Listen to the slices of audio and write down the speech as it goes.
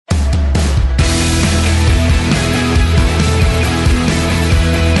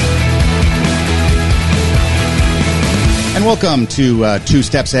welcome to Two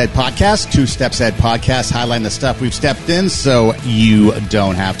Steps Ahead Podcast. Two Steps Ahead Podcast, highlighting the stuff we've stepped in so you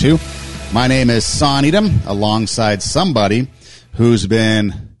don't have to. My name is Son Edom, alongside somebody who's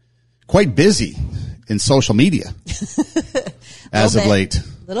been quite busy in social media as of late. A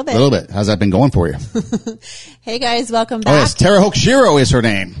little bit. How's that been going for you? Hey guys, welcome back. Oh yes, Tara Hochshiro is her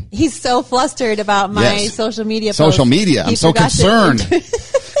name. He's so flustered about my social media posts. Social media. I'm so concerned.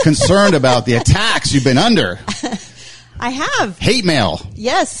 Concerned about the attacks you've been under. I have. Hate mail.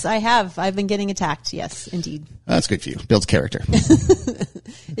 Yes, I have. I've been getting attacked. Yes, indeed. That's good for you. Builds character.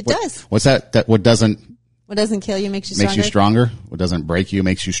 It does. What's that? What doesn't kill you makes you stronger. Makes you stronger. What doesn't break you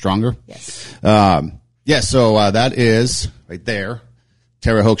makes you stronger. Yes. So that is right there,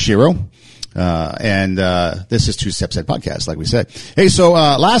 Tara Hochshiro. And this is Two Steps Ahead Podcast, like we said. Hey, so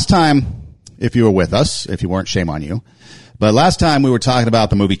last time, if you were with us, if you weren't, shame on you. But last time we were talking about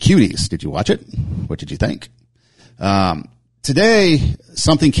the movie Cuties. Did you watch it? What did you think? Today,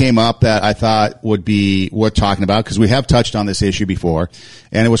 something came up that I thought would be worth talking about because we have touched on this issue before.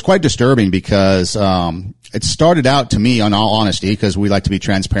 And it was quite disturbing because it started out to me, in all honesty, because we like to be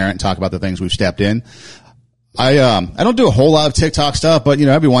transparent and talk about the things we've stepped in. I don't do a whole lot of TikTok stuff, but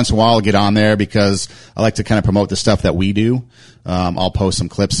every once in a while I'll get on there because I like to kind of promote the stuff that we do. I'll post some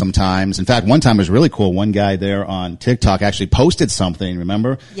clips sometimes. In fact, one time it was really cool. One guy there on TikTok actually posted something,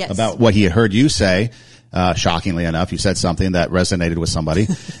 remember? Yes. About what he had heard you say. Shockingly enough, you said something that resonated with somebody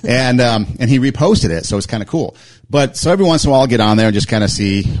and he reposted it. So it's kind of cool. But so every once in a while I'll get on there and just kind of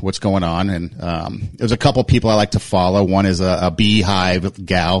see what's going on. And, there's a couple people I like to follow. One is a beehive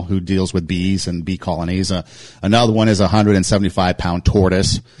gal who deals with bees and bee colonies. Another one is a 175-pound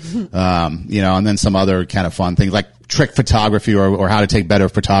tortoise. And then some other kind of fun things like trick photography or how to take better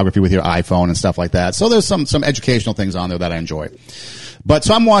photography with your iPhone and stuff like that. So there's some educational things on there that I enjoy. But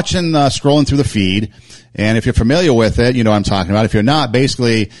so I'm watching, scrolling through the feed. And if you're familiar with it, you know what I'm talking about. If you're not,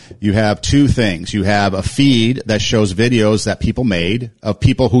 basically you have two things. You have a feed that shows videos that people made of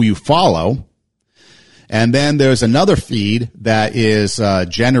people who you follow. And then there's another feed that is,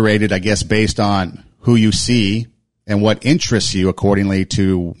 generated, I guess, based on who you see and what interests you accordingly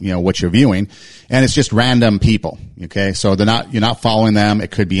to, what you're viewing. And it's just random people. Okay. So you're not following them.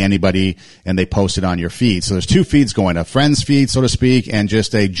 It could be anybody and they post it on your feed. So there's two feeds going, a friend's feed, so to speak, and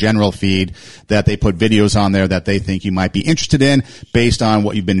just a general feed that they put videos on there that they think you might be interested in based on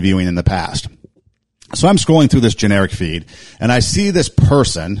what you've been viewing in the past. So I'm scrolling through this generic feed and I see this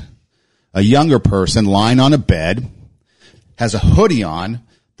person, a younger person lying on a bed, has a hoodie on.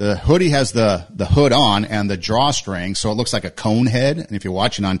 The hoodie has the hood on and the drawstring, so it looks like a cone head. And if you're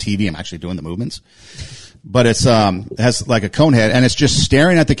watching on TV, I'm actually doing the movements. But it has like a cone head, and it's just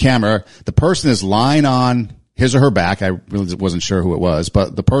staring at the camera. The person is lying on his or her back. I really wasn't sure who it was,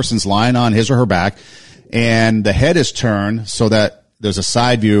 but the person's lying on his or her back, and the head is turned so that there's a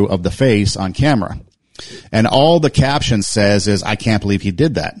side view of the face on camera. And all the caption says is, "I can't believe he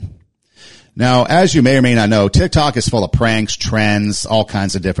did that." Now, as you may or may not know, TikTok is full of pranks, trends, all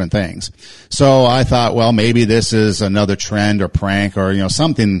kinds of different things. So I thought, well, maybe this is another trend or prank or,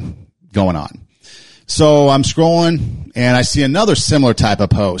 something going on. So I'm scrolling and I see another similar type of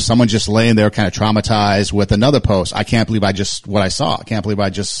post. Someone just laying there kind of traumatized with another post. I can't believe what I saw. I can't believe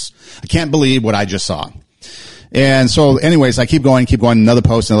what I just saw. And so anyways, I keep going, another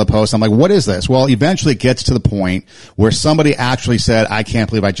post. I'm like, what is this? Well, eventually it gets to the point where somebody actually said, I can't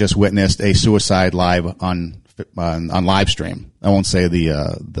believe I just witnessed a suicide live on live stream. I won't say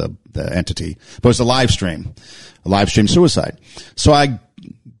the entity, but it's a live stream suicide. So I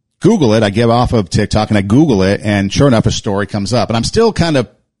Google it. I get off of TikTok and I Google it, and sure enough, a story comes up. And I'm still kind of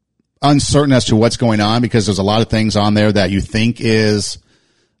uncertain as to what's going on because there's a lot of things on there that you think is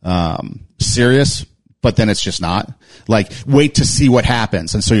serious, but then it's just not. Like, wait to see what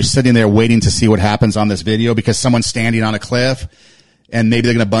happens. And so you're sitting there waiting to see what happens on this video because someone's standing on a cliff and maybe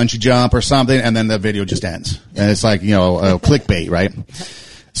they're going to bungee jump or something, and then the video just ends. And it's like, clickbait, right?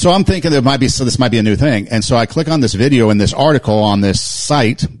 So I'm thinking this might be a new thing. And so I click on this video and this article on this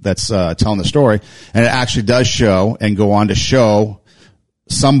site that's telling the story, and it actually does show and go on to show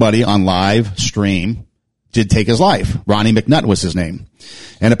somebody on live stream did take his life. Ronnie McNutt was his name.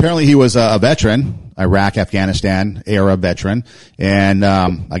 And apparently he was a veteran, Iraq, Afghanistan era veteran, and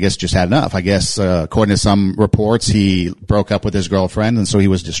I guess just had enough. I guess according to some reports, he broke up with his girlfriend, and so he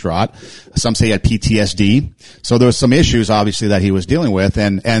was distraught. Some say he had PTSD. So there was some issues, obviously, that he was dealing with.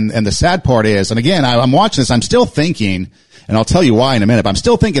 And the sad part is, and again, I'm watching this, I'm still thinking, and I'll tell you why in a minute, but I'm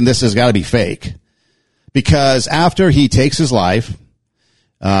still thinking this has got to be fake. Because after he takes his life,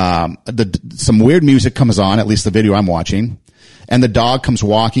 some weird music comes on, at least the video I'm watching, and the dog comes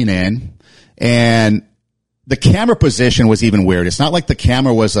walking in, and the camera position was even weird. It's not like the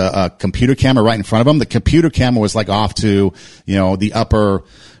camera was a computer camera right in front of him. The computer camera was like off to, the upper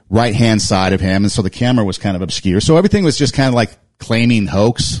right-hand side of him. And so the camera was kind of obscure. So everything was just kind of like claiming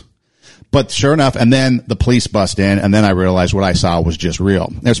hoax. But sure enough, and then the police bust in, and then I realized what I saw was just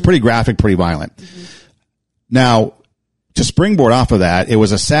real. It was pretty graphic, pretty violent. Mm-hmm. Now, to springboard off of that, it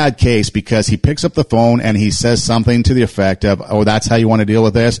was a sad case because he picks up the phone and he says something to the effect of, "Oh, that's how you want to deal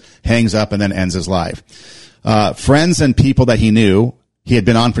with this," hangs up, and then ends his life. Friends and people that he knew, he had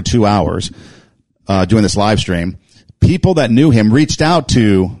been on for 2 hours doing this live stream. People that knew him reached out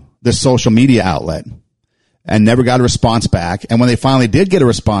to this social media outlet and never got a response back. And when they finally did get a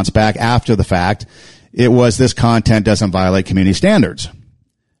response back after the fact, it was, "This content doesn't violate community standards."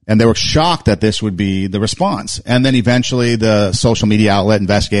 And they were shocked that this would be the response. And then eventually the social media outlet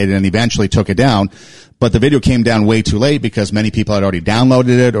investigated and eventually took it down. But the video came down way too late because many people had already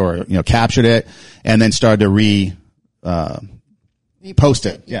downloaded it or, captured it and then started to repost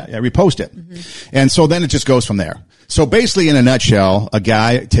it. Yeah, repost it. Mm-hmm. And so then it just goes from there. So basically, in a nutshell, a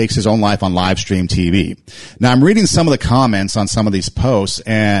guy takes his own life on live stream TV. Now, I'm reading some of the comments on some of these posts,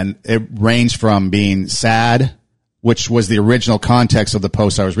 and it ranged from being sad, which was the original context of the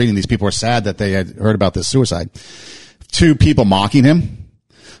post I was reading. These people were sad that they had heard about this suicide, to people mocking him,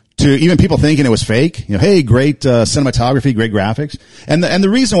 to even people thinking it was fake. Hey, great cinematography, great graphics. And the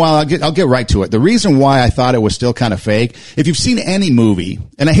reason why, I'll get right to it. The reason why I thought it was still kind of fake, if you've seen any movie,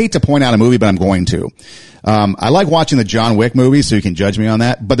 and I hate to point out a movie, but I'm going to. I like watching the John Wick movies, so you can judge me on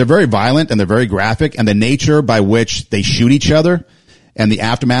that, but they're very violent and they're very graphic, and the nature by which they shoot each other and the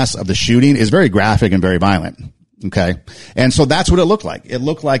aftermath of the shooting is very graphic and very violent. Okay. And so that's what it looked like. It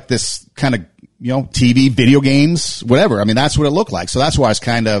looked like this kind of, TV, video games, whatever. I mean, that's what it looked like. So that's why I was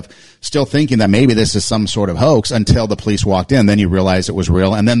kind of still thinking that maybe this is some sort of hoax until the police walked in. Then you realize it was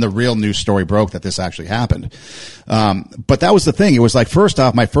real. And then the real news story broke that this actually happened. But that was the thing. It was like, first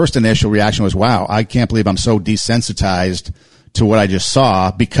off, my first initial reaction was, wow, I can't believe I'm so desensitized to what I just saw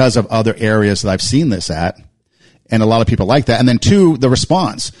because of other areas that I've seen this at. And a lot of people like that. And then two, the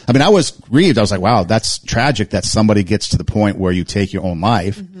response. I mean, I was grieved. I was like, wow, that's tragic that somebody gets to the point where you take your own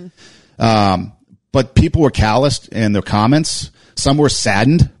life. Mm-hmm. But people were calloused in their comments. Some were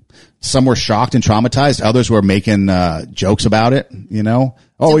saddened. Some were shocked and traumatized. Others were making, jokes about it, Oh,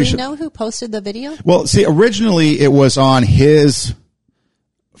 do we know who posted the video? Well, see, originally it was on his,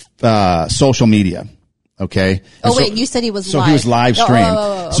 social media. Okay. Oh, wait, you said he was live. So he was live streamed.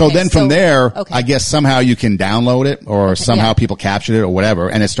 Okay. So then from there, I guess somehow you can download it or somehow people captured it or whatever,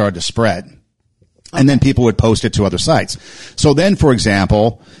 and it started to spread. And then people would post it to other sites. So then, for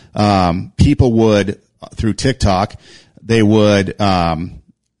example, people would, through TikTok, they would,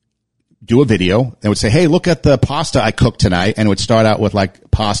 do a video. They would say, "Hey, look at the pasta I cooked tonight." And it would start out with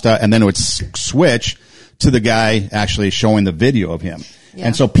like pasta, and then it would switch to the guy actually showing the video of him. Yeah.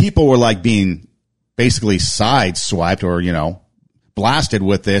 And so people were like being basically side-swiped or, blasted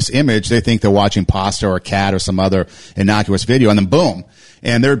with this image. They think they're watching pasta or a cat or some other innocuous video, and then boom.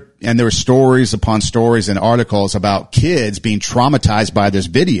 And there were stories upon stories and articles about kids being traumatized by this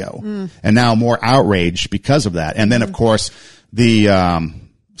video and now more outraged because of that. And then, of course, the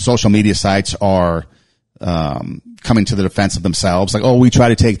social media sites are coming to the defense of themselves. Like, oh, we try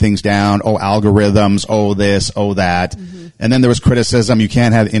to take things down. Oh, algorithms. Oh, this. Oh, that. Mm-hmm. And then there was criticism. You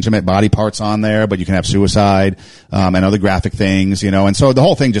can't have intimate body parts on there, but you can have suicide, and other graphic things, And so the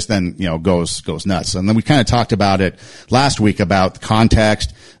whole thing just then, goes nuts. And then we kind of talked about it last week about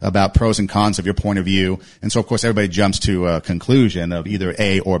context, about pros and cons of your point of view. And so, of course, everybody jumps to a conclusion of either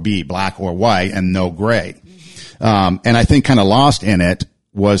A or B, black or white, and no gray. And I think kind of lost in it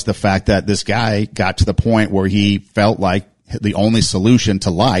was the fact that this guy got to the point where he felt like the only solution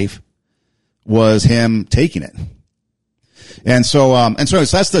to life was him taking it. And so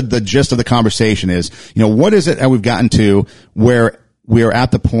that's the gist of the conversation is, what is it that we've gotten to where we are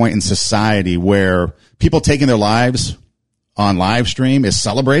at the point in society where people taking their lives on live stream is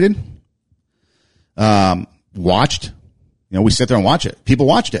celebrated, watched. We sit there and watch it. People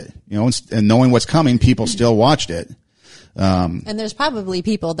watched it, and knowing what's coming, people still watched it. And there's probably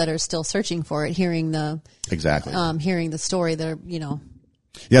people that are still searching for it, hearing the story that are,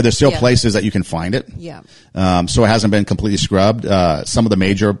 Yeah, there's still places that you can find it. Yeah. So it hasn't been completely scrubbed. Some of the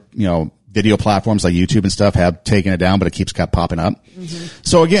major, video platforms like YouTube and stuff have taken it down, but it keeps popping up. Mm-hmm.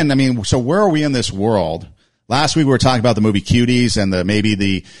 So again, so where are we in this world? Last week we were talking about the movie Cuties and maybe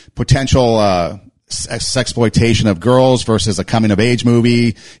the potential, sexploitation of girls versus a coming of age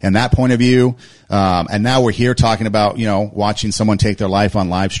movie and that point of view. And now we're here talking about, watching someone take their life on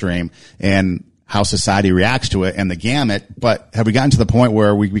live stream and how society reacts to it and the gamut. But have we gotten to the point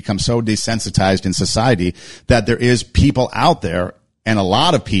where we become so desensitized in society that there is people out there, and a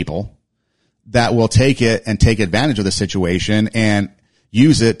lot of people, that will take it and take advantage of the situation and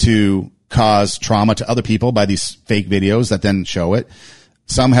use it to cause trauma to other people by these fake videos that then show it.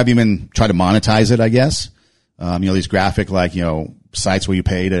 Some have even tried to monetize it, I guess. These graphic, sites where you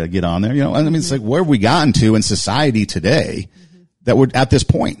pay to get on there, I mean, it's like, where have we gotten to in society today that we're at this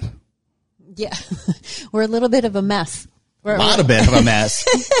point? Yeah. We're a little bit of a mess. We're a bit of a mess.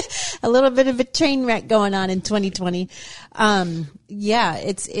 A little bit of a train wreck going on in 2020.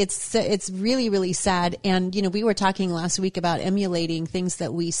 It's really, really sad. And, we were talking last week about emulating things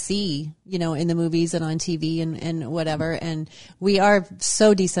that we see, in the movies and on TV and whatever. And we are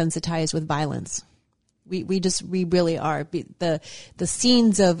so desensitized with violence. We really are. The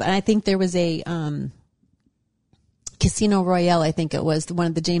scenes of, and I think there was a, Casino Royale, I think it was one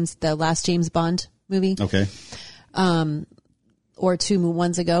of the last James Bond movie. Okay. Or 2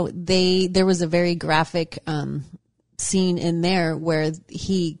 ones ago, there was a very graphic, scene in there where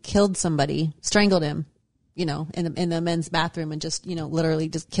he killed somebody, strangled him, in the men's bathroom and just, literally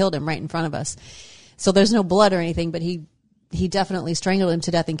just killed him right in front of us. So there's no blood or anything, but he definitely strangled him to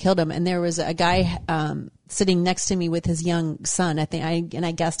death and killed him. And there was a guy, sitting next to me with his young son.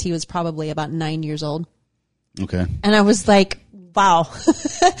 I guessed he was probably about 9 years old. Okay. And I was like, wow.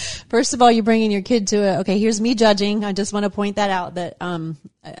 First of all, you're bringing your kid to it. Okay, here's me judging. I just want to point that out that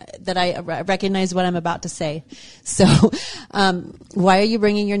I recognize what I'm about to say. So, why are you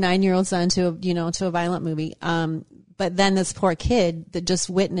bringing your 9-year-old son to a violent movie? But then this poor kid that just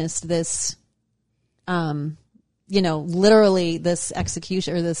witnessed this, literally this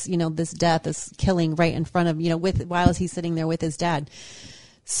execution or this, this death, this killing right in front of, while he's sitting there with his dad.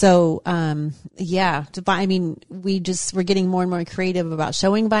 So, we're getting more and more creative about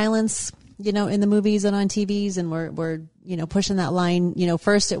showing violence, in the movies and on TVs, and we're pushing that line.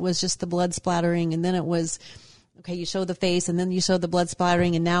 First it was just the blood splattering, and then it was, okay, you show the face and then you show the blood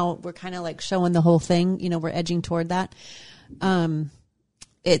splattering, and now we're kind of like showing the whole thing, we're edging toward that.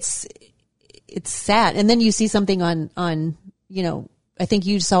 It's sad. And then you see something on, I think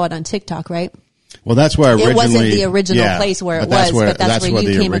you saw it on TikTok, right? Well, that's where originally, it wasn't the original place where it was, but that's where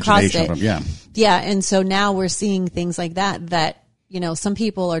you came across it. From, yeah. Yeah. And so now we're seeing things like that, some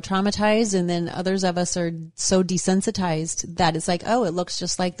people are traumatized, and then others of us are so desensitized that it's like, oh, it looks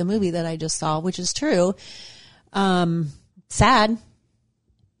just like the movie that I just saw, which is true. Sad.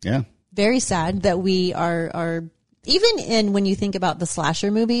 Yeah. Very sad that we are even in, when you think about the slasher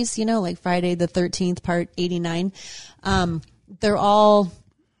movies, like Friday the 13th, part 89, they're all,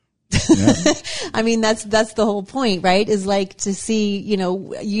 yeah. I mean, that's the whole point, right? Is like to see, they're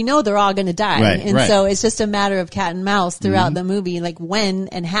all going to die. Right, and so it's just a matter of cat and mouse throughout the movie, like when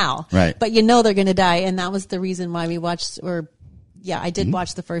and how. Right. But they're going to die. And that was the reason why we watched, I did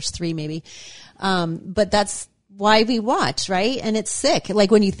watch the first 3 maybe. But that's why we watch, right? And it's sick. Like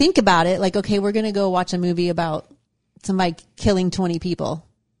when you think about it, like, okay, we're going to go watch a movie about somebody killing 20 people.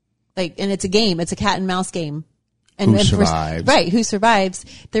 Like, and it's a game. It's a cat and mouse game. Who survives? Who survives?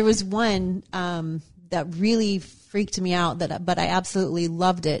 There was one that really freaked me out, but I absolutely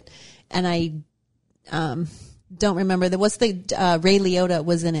loved it, and I don't remember what's the Ray Liotta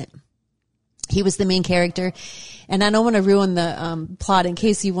was in it. He was the main character, and I don't want to ruin the plot in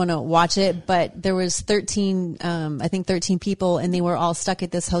case you want to watch it. But there was 13 people, and they were all stuck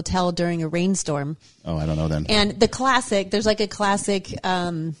at this hotel during a rainstorm. Oh, I don't know then. And there's like a classic.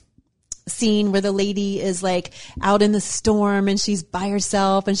 Scene where the lady is like out in the storm and she's by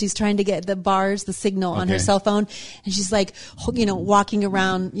herself and she's trying to get the signal on her cell phone, and she's like, walking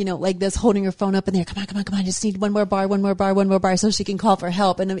around, like this, holding her phone up in there. Come on. Just need one more bar so she can call for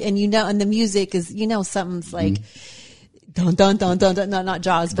help. And the music is, something's like, dun, dun, dun, dun, dun, not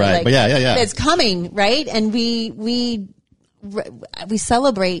Jaws, but right. like, but yeah. It's coming, right? And we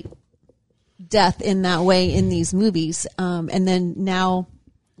celebrate death in that way in these movies. And then now,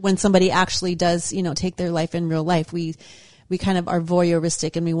 when somebody actually does, take their life in real life, we kind of are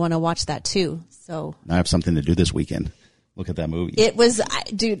voyeuristic and we want to watch that too. So I have something to do this weekend. Look at that movie. It was,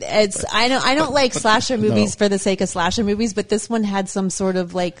 dude, I don't like slasher movies for the sake of slasher movies, but this one had some sort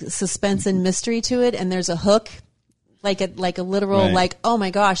of like suspense and mystery to it. And there's a hook, like a literal, right. Like, oh my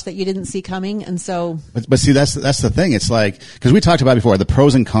gosh, that you didn't see coming. And so, but see, that's the thing. It's like, cause we talked about before the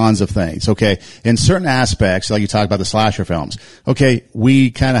pros and cons of things. Okay. In certain aspects, like you talked about the slasher films. Okay. We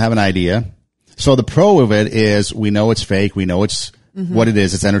kind of have an idea. So the pro of it is we know it's fake. We know it's what it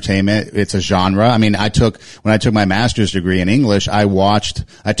is. It's entertainment. It's a genre. I mean, when I took my master's degree in English, I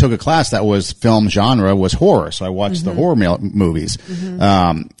took a class that was film genre was horror. So I watched the horror movies.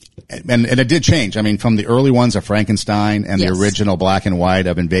 and it did change. I mean, from the early ones of Frankenstein and the original black and white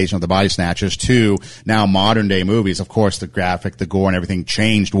of Invasion of the Body Snatchers to now modern day movies. Of course, the graphic, the gore and everything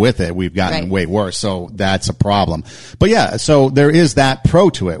changed with it. We've gotten way worse. So that's a problem. But yeah, so there is that pro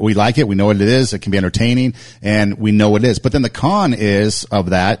to it. We like it. We know what it is. It can be entertaining and we know what it is. But then the con is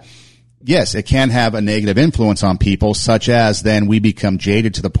of that. Yes, it can have a negative influence on people, such as then we become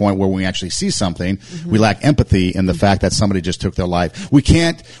jaded to the point where when we actually see something, we lack empathy in the fact that somebody just took their life.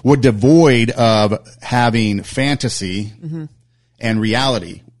 We're devoid of having fantasy and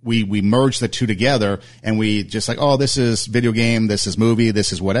reality. We merge the two together and we just like, oh, this is video game, this is movie,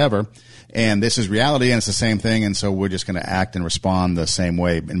 this is whatever, and this is reality and it's the same thing. And so we're just going to act and respond the same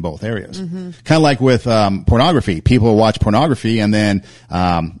way in both areas. Kind of like with pornography. People watch pornography and then,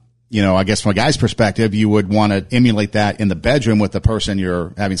 I guess from a guy's perspective, you would want to emulate that in the bedroom with the person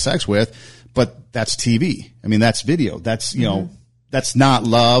you're having sex with, but that's TV. I mean, that's video. That's, that's not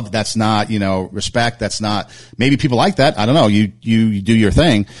love. That's not, respect. That's not, maybe people like that. I don't know. You do your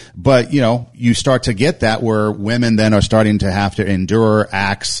thing, but, you start to get that where women then are starting to have to endure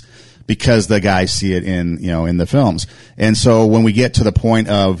acts because the guys see it in the films. And so when we get to the point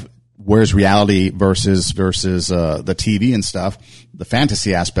of where's reality versus the TV and stuff, the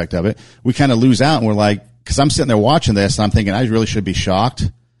fantasy aspect of it, we kind of lose out and we're like, cause I'm sitting there watching this and I'm thinking I really should be shocked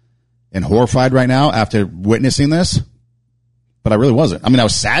and horrified right now after witnessing this. But I really wasn't. I mean, I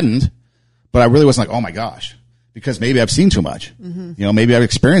was saddened, but I really wasn't like, oh my gosh, because maybe I've seen too much, maybe I've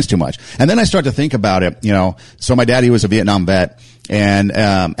experienced too much. And then I start to think about it, so my daddy was a Vietnam vet. And,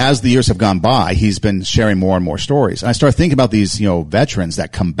 as the years have gone by, he's been sharing more and more stories. And I start thinking about these, veterans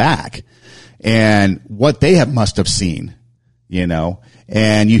that come back and what they must have seen,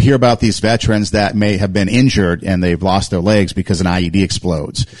 and you hear about these veterans that may have been injured and they've lost their legs because an IED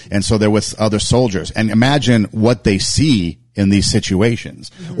explodes. And so they're with other soldiers, and imagine what they see in these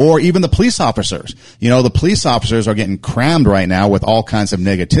situations. Or even the police officers. The police officers are getting crammed right now with all kinds of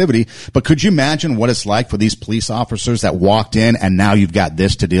negativity. But could you imagine what it's like for these police officers that walked in and now you've got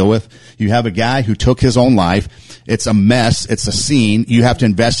this to deal with? You have a guy who took his own life. It's a mess. It's a scene. You have to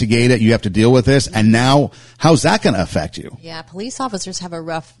investigate it. You have to deal with this. And now how's that going to affect you? Yeah, police officers have a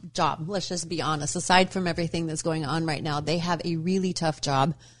rough job. Let's just be honest. Aside from everything that's going on right now, they have a really tough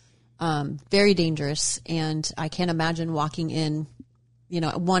job. Very dangerous. And I can't imagine walking in,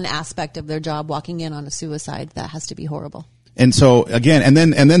 one aspect of their job, walking in on a suicide. That has to be horrible. And so again, and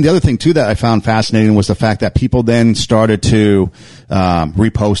then the other thing too that I found fascinating was the fact that people then started to,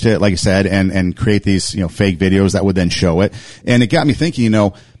 repost it, like I said, and create these, fake videos that would then show it. And it got me thinking,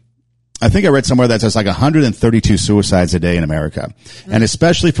 I think I read somewhere that there's like 132 suicides a day in America. And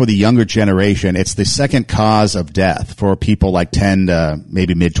especially for the younger generation, it's the second cause of death for people like 10 to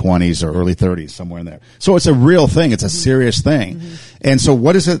maybe mid-20s or early 30s, somewhere in there. So it's a real thing. It's a serious thing. And so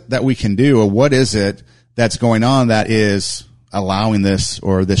what is it that we can do, or what is it that's going on that is allowing this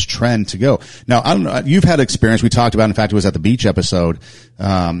or this trend to go? Now, I don't know. You've had experience. We talked about, in fact, it was at the beach episode,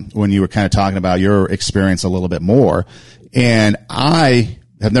 when you were kind of talking about your experience a little bit more. And I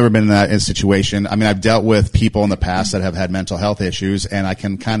have never been in that situation. I mean, I've dealt with people in the past that have had mental health issues, and I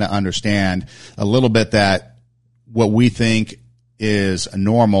can kind of understand a little bit that what we think is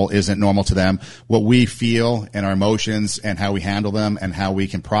normal isn't normal to them. What we feel and our emotions and how we handle them and how we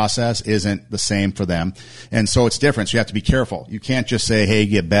can process isn't the same for them. And so it's different. So you have to be careful. You can't just say, hey,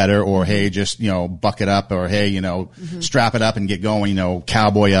 get better, or hey, just, buck it up, or hey, strap it up and get going,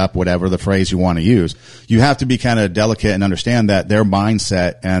 cowboy up, whatever the phrase you want to use. You have to be kind of delicate and understand that their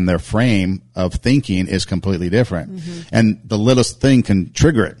mindset and their frame of thinking is completely different. And the littlest thing can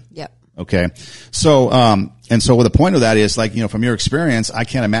trigger it. Yep. Okay. So, and so the point of that is like, from your experience, I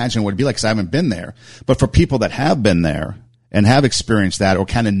can't imagine what it'd be like because I haven't been there. But for people that have been there and have experienced that or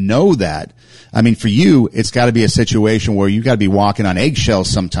kind of know that, I mean, for you, it's got to be a situation where you got to be walking on eggshells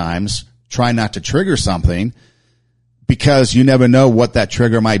sometimes, trying not to trigger something because you never know what that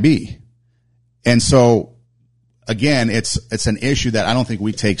trigger might be. And so again, it's an issue that I don't think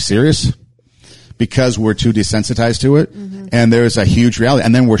we take serious, because we're too desensitized to it. And there's a huge reality.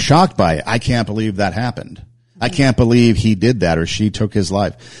 And then we're shocked by it. I can't believe that happened. I can't believe he did that or she took his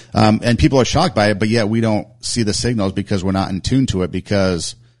life. And people are shocked by it, but yet we don't see the signals because we're not in tune to it,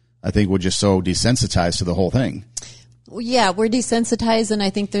 because I think we're just so desensitized to the whole thing. Yeah, we're desensitized, and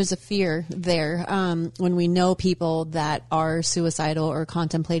I think there's a fear there when we know people that are suicidal or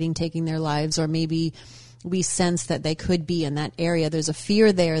contemplating taking their lives, or maybe we sense that they could be in that area. There's a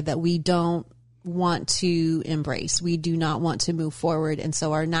fear there that we don't want to embrace. We do not want to move forward. And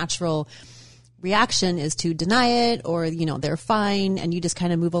so our natural reaction is to deny it, or, they're fine, and you just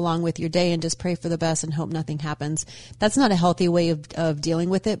kind of move along with your day and just pray for the best and hope nothing happens. That's not a healthy way of dealing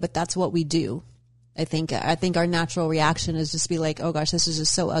with it, but that's what we do. I think our natural reaction is just be like, oh gosh, this is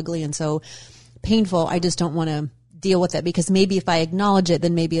just so ugly and so painful. I just don't want to deal with it, because maybe if I acknowledge it,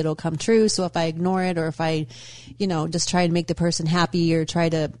 then maybe it'll come true. So if I ignore it, or if I, just try to make the person happy, or try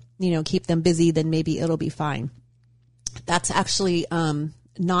to, keep them busy, then maybe it'll be fine. That's actually,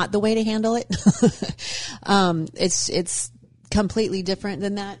 not the way to handle it. It's completely different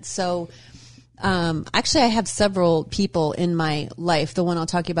than that. So, actually I have several people in my life, the one I'll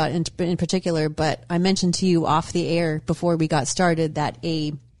talk about in particular, but I mentioned to you off the air before we got started that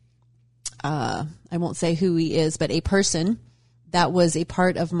I won't say who he is, but a person that was a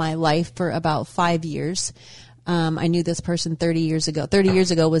part of my life for about 5 years. I knew this person 30 years ago. 30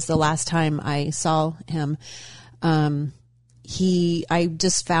 years ago was the last time I saw him. I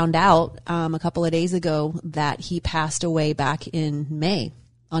just found out a couple of days ago that he passed away back in May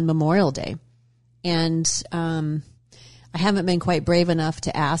on Memorial Day. And I haven't been quite brave enough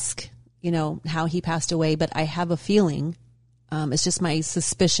to ask, how he passed away, but I have a feeling, it's just my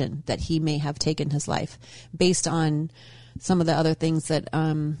suspicion that he may have taken his life based on some of the other things that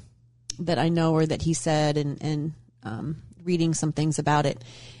I know, or that he said, and reading some things about it.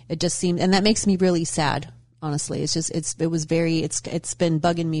 It just seemed, and that makes me really sad. Honestly, it's been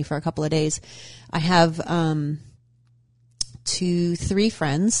bugging me for a couple of days. I have 2-3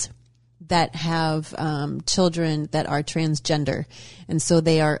 friends that have children that are transgender, and so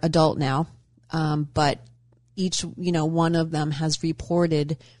they are adult now. But each, one of them has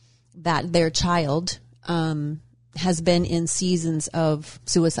reported that their child has been in seasons of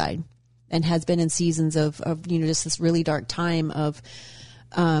suicide, and has been in seasons of just this really dark time of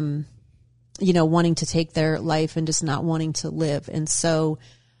wanting to take their life and just not wanting to live. And so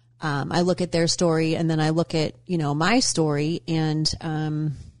I look at their story, and then I look at, my story, and,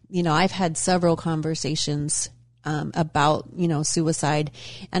 I've had several conversations about, suicide.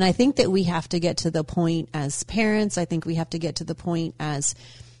 And I think that we have to get to the point as parents. I think we have to get to the point as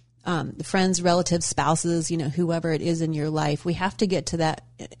friends, relatives, spouses, whoever it is in your life. We have to get to that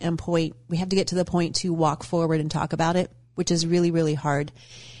point. We have to get to the point to walk forward and talk about it, which is really, really hard.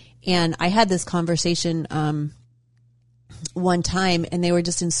 And I had this conversation one time, and they were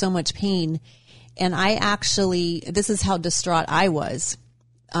just in so much pain. And this is how distraught I was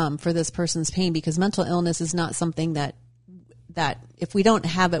for this person's pain, because mental illness is not something that if we don't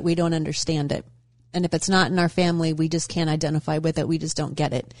have it, we don't understand it. And if it's not in our family, we just can't identify with it. We just don't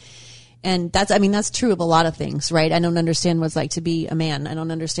get it. And that's true of a lot of things, right? I don't understand what it's like to be a man. I don't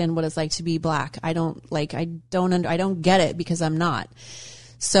understand what it's like to be black. I don't get it, because I'm not.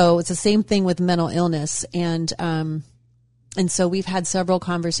 So it's the same thing with mental illness. And so we've had several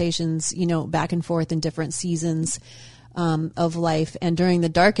conversations, back and forth in different seasons of life. And during the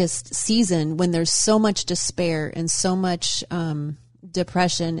darkest season, when there's so much despair and so much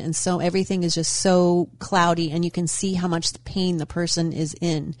depression, and so everything is just so cloudy, and you can see how much pain the person is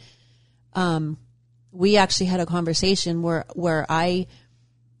in. We actually had a conversation where I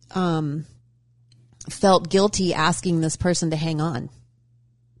felt guilty asking this person to hang on.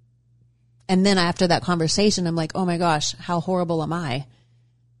 And then after that conversation, I'm like, oh my gosh, how horrible am I?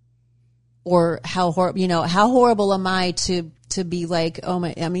 Or how horrible am I to be like,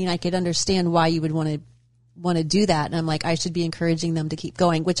 I could understand why you would want to do that. And I'm like, I should be encouraging them to keep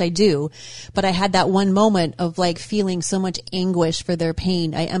going, which I do. But I had that one moment of like feeling so much anguish for their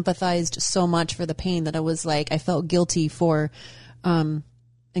pain. I empathized so much for the pain that I was like, I felt guilty for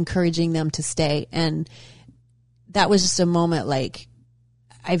encouraging them to stay. And that was just a moment like,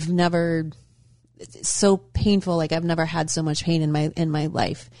 it's so painful. Like I've never had so much pain in my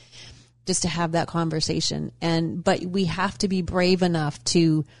life, just to have that conversation. But we have to be brave enough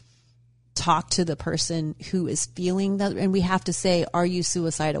to talk to the person who is feeling that. And we have to say, are you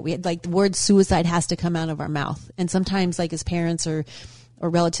suicidal? The word suicide has to come out of our mouth. And sometimes like as parents or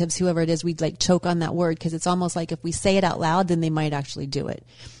relatives, whoever it is, we'd like choke on that word, because it's almost like if we say it out loud, then they might actually do it.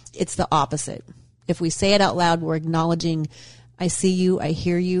 It's the opposite. If we say it out loud, we're acknowledging, I see you, I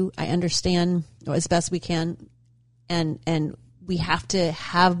hear you, I understand as best we can. And we have to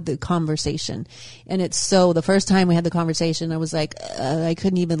have the conversation. And the first time we had the conversation, I was like, I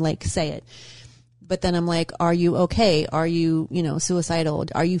couldn't even say it. But then I'm like, are you okay? Are you, suicidal?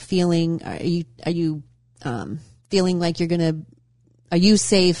 Are you feeling like are you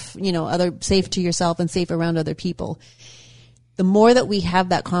safe, safe to yourself and safe around other people? The more that we have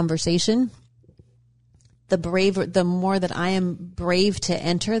that conversation, the more that I am brave to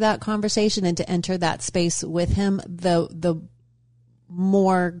enter that conversation and to enter that space with him, the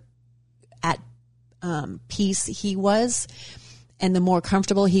more at peace he was and the more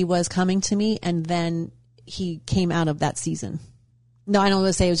comfortable he was coming to me. And then he came out of that season. No, I don't want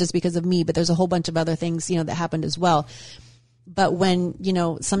to say it was just because of me, but there's a whole bunch of other things, that happened as well. But when,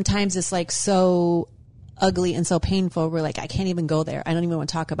 sometimes it's like so ugly and so painful, we're like, I can't even go there. I don't even want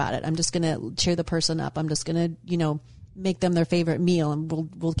to talk about it. I'm just going to cheer the person up. I'm just going to, make them their favorite meal, and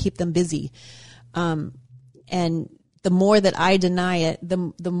we'll keep them busy. And the more that I deny it,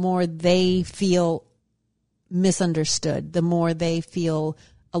 the more they feel misunderstood, the more they feel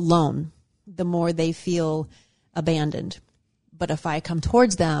alone, the more they feel abandoned. But if I come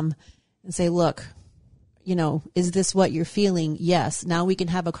towards them and say, look, is this what you're feeling? Yes. Now we can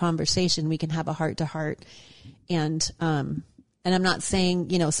have a conversation. We can have a heart to heart. And I'm not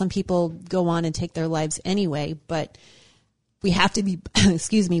saying, some people go on and take their lives anyway, but we have to be,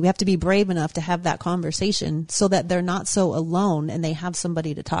 we have to be brave enough to have that conversation so that they're not so alone and they have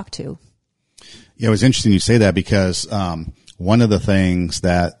somebody to talk to. Yeah, it was interesting you say that because one of the things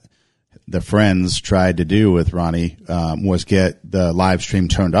that the friends tried to do with Ronnie was get the live stream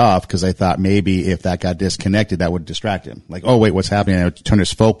turned off because they thought maybe if that got disconnected, that would distract him. Like, oh, wait, what's happening? And it would turn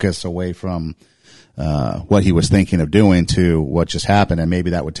his focus away from what he was thinking of doing to what just happened, and maybe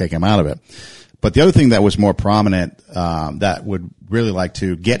that would take him out of it. But the other thing that was more prominent that would really like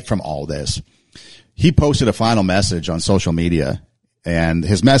to get from all this, he posted a final message on social media, and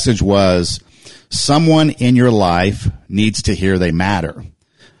his message was, someone in your life needs to hear they matter.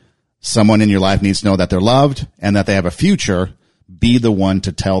 Someone in your life needs to know that they're loved and that they have a future. Be the one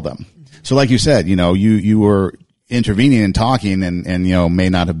to tell them. So like you said, you were intervening and talking and may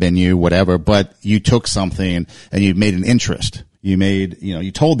not have been you, whatever, but you took something and you made an interest. You made,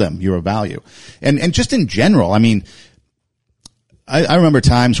 you told them you're of value. And just in general, I mean, I remember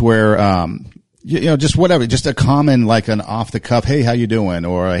times where, just whatever, just a common, like an off the cuff, hey, how you doing?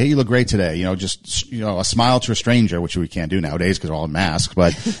 Or, hey, you look great today. Just, a smile to a stranger, which we can't do nowadays because we're all in masks.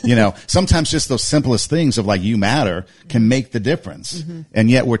 But, sometimes just those simplest things of like, you matter can make the difference. Mm-hmm. And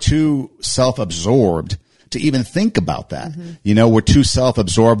yet we're too self-absorbed to even think about that. Mm-hmm. We're too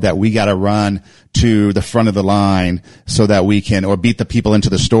self-absorbed that we got to run to the front of the line so that we can, or beat the people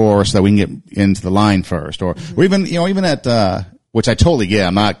into the store so that we can get into the line first. Or, or even, even at, which I totally get.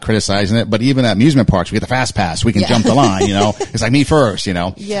 I'm not criticizing it, but even at amusement parks, we get the fast pass. We can jump the line, It's like me first,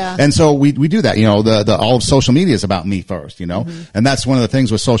 Yeah. And so we do that, all of social media is about me first, Mm-hmm. And that's one of the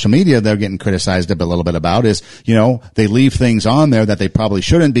things with social media they're getting criticized a little bit about is, they leave things on there that they probably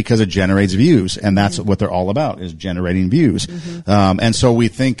shouldn't because it generates views. And that's what they're all about, is generating views. Mm-hmm. And so we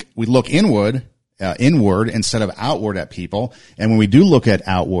look inward instead of outward at people. And when we do look at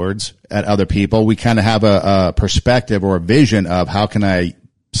outwards at other people, we kind of have a perspective or a vision of how can I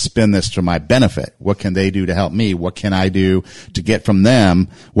spin this to my benefit? What can they do to help me? What can I do to get from them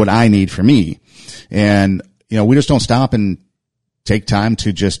what I need for me? And, we just don't stop and take time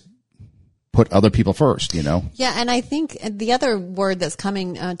to just put other people first, Yeah. And I think the other word that's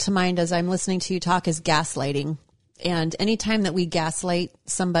coming to mind as I'm listening to you talk is gaslighting. And anytime that we gaslight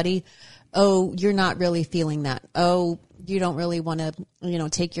somebody, oh, you're not really feeling that. Oh, you don't really want to,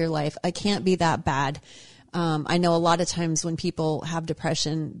 take your life. I can't be that bad. I know a lot of times when people have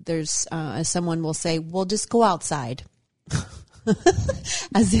depression, there's, someone will say, well, just go outside.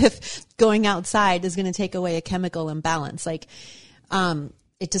 As if going outside is going to take away a chemical imbalance. Like,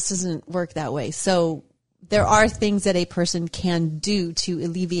 it just doesn't work that way. So there are things that a person can do to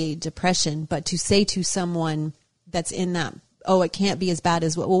alleviate depression, but to say to someone that's in that, oh, it can't be as bad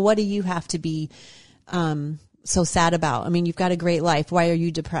as well, what do you have to be so sad about? I mean, you've got a great life. Why are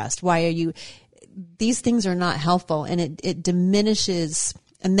you depressed? These things are not helpful, and it diminishes,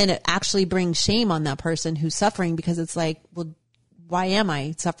 and then it actually brings shame on that person who's suffering because it's like, well, why am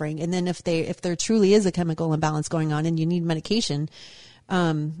I suffering? And then if there truly is a chemical imbalance going on and you need medication,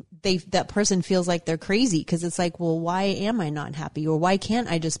 that person feels like they're crazy because it's like, well, why am I not happy? Or why can't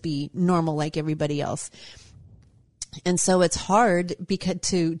I just be normal like everybody else? And so it's hard because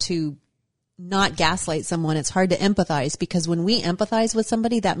to not gaslight someone. It's hard to empathize because when we empathize with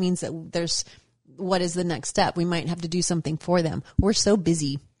somebody, that means that there's, what is the next step? We might have to do something for them. We're so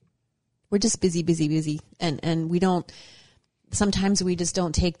busy. We're just busy. And we don't, sometimes we just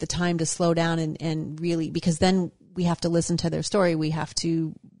don't take the time to slow down and really, because then we have to listen to their story. We have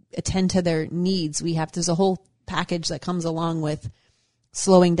to attend to their needs. There's a whole package that comes along with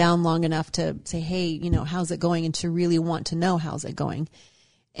slowing down long enough to say, hey, how's it going? And to really want to know how's it going.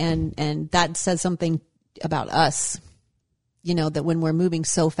 And that says something about us, that when we're moving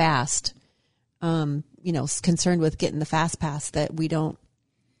so fast, concerned with getting the fast pass that we don't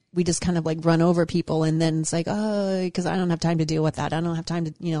we just kind of like run over people, and then it's like, oh, because I don't have time to deal with that. I don't have time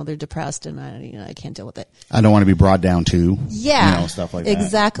to, they're depressed, and I can't deal with it. I don't want to be brought down to, yeah, stuff like that.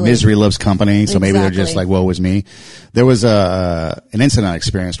 Exactly. Misery loves company, so maybe they're just like, woe is me. There was an incident I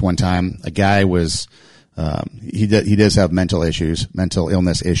experienced one time. A guy was, he does have mental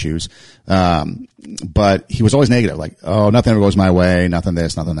illness issues, but he was always negative, like, oh, nothing ever goes my way, nothing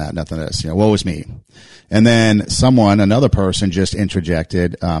this, nothing that, nothing this, woe is me. And then another person just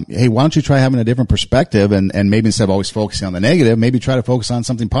interjected, hey, why don't you try having a different perspective, and maybe instead of always focusing on the negative, maybe try to focus on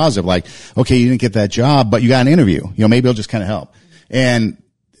something positive, like, okay, you didn't get that job, but you got an interview, maybe it'll just kind of help. And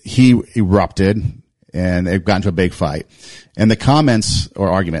he erupted, and they've gotten to a big fight. And the comments, or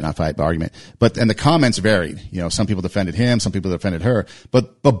argument, not fight, but argument, and the comments varied. Some people defended him, some people defended her,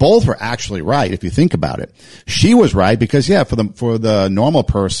 but both were actually right if you think about it. She was right because, for the normal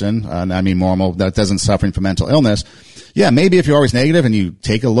person, and I mean normal, that doesn't suffering from mental illness, maybe if you're always negative and you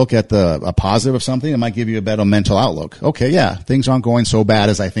take a look at a positive of something, it might give you a better mental outlook. Okay, things aren't going so bad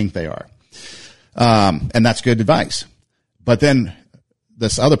as I think they are. And that's good advice. But then,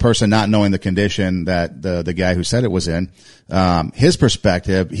 this other person, not knowing the condition that the guy who said it was in, his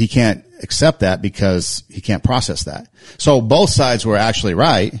perspective, he can't accept that because he can't process that. So both sides were actually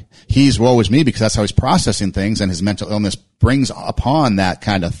right. He's woe is me because that's how he's processing things, and his mental illness brings upon that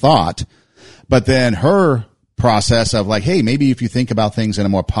kind of thought. But then her process of like, hey, maybe if you think about things in a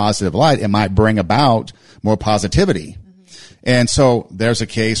more positive light, it might bring about more positivity. And so there's a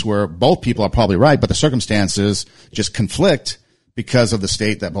case where both people are probably right, but the circumstances just conflict because of the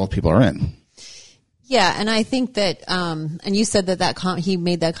state that both people are in. Yeah, and I think that, and you said that he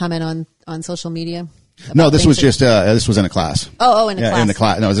made that comment on social media. No, this was just this was in a class. Oh, in a class. In the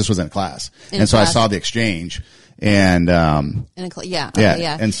class. No, this was in a class, I saw the exchange, and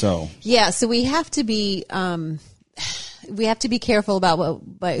and so so we have to be careful about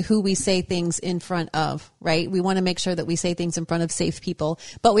who we say things in front of, right? We want to make sure that we say things in front of safe people,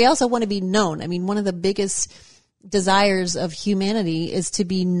 but we also want to be known. I mean, one of the biggest desires of humanity is to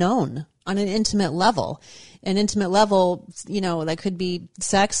be known on an intimate level. An intimate level, that could be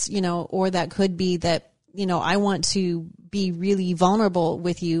sex, or that could be that, I want to be really vulnerable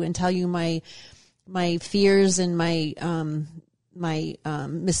with you and tell you my fears and my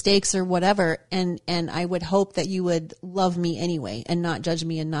mistakes or whatever. And I would hope that you would love me anyway and not judge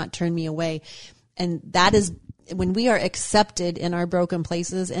me and not turn me away. And that is when we are accepted in our broken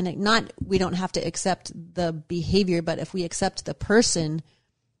places, and we don't have to accept the behavior, but if we accept the person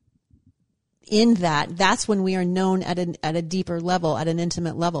in that's when we are known at a deeper level, at an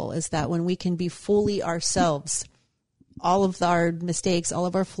intimate level, is that when we can be fully ourselves, all of our mistakes, all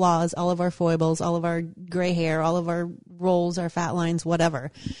of our flaws, all of our foibles, all of our gray hair, all of our rolls, our fat lines,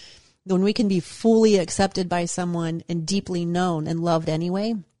 whatever. When we can be fully accepted by someone and deeply known and loved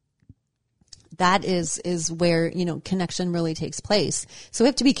anyway, that is where, connection really takes place. So we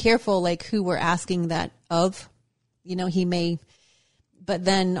have to be careful, like, who we're asking that of. He may, but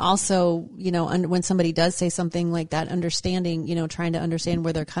then also, when somebody does say something like that, understanding, trying to understand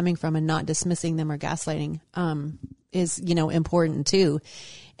where they're coming from and not dismissing them or gaslighting, is, important too.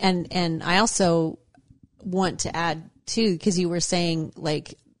 And I also want to add too, because you were saying,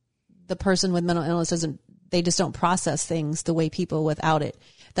 like, the person with mental illness they just don't process things the way people without it.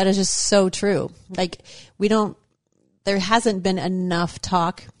 That is just so true. Like, there hasn't been enough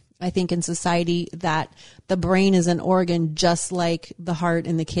talk, I think, in society that the brain is an organ just like the heart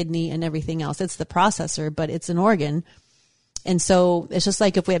and the kidney and everything else. It's the processor, but it's an organ. And so it's just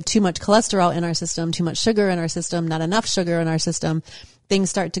like if we have too much cholesterol in our system, too much sugar in our system, not enough sugar in our system, things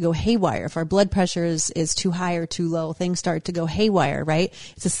start to go haywire. If our blood pressure is too high or too low, things start to go haywire, right?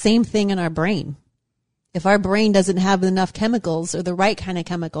 It's the same thing in our brain. If our brain doesn't have enough chemicals or the right kind of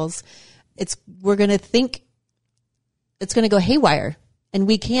chemicals, we're going to think it's going to go haywire. And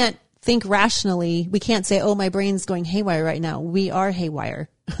we can't think rationally. We can't say, oh, my brain's going haywire right now. We are haywire.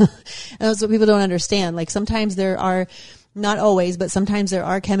 And that's what people don't understand. Like, sometimes there are, not always, but sometimes there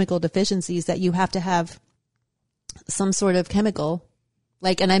are chemical deficiencies that you have to have some sort of chemical.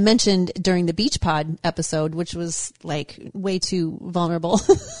 Like, and I mentioned during the Beach Pod episode, which was like way too vulnerable.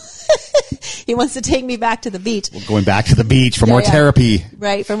 He wants to take me back to the beach. We're going back to the beach for more therapy.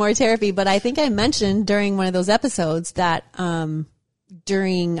 Right, for more therapy. But I think I mentioned during one of those episodes that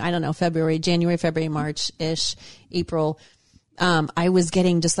during, I don't know, January, February, March-ish, April, I was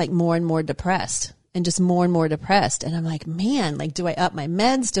getting just like more and more depressed. And just more and more depressed. And I'm like, man, like, do I up my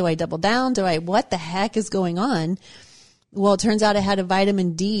meds? Do I double down? What the heck is going on? Well, it turns out I had a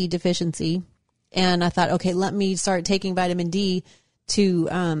vitamin D deficiency. And I thought, okay, let me start taking vitamin D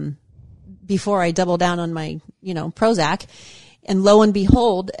before I double down on my, Prozac. And lo and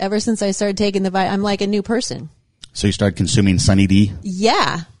behold, ever since I started taking I'm like a new person. So you started consuming Sunny D?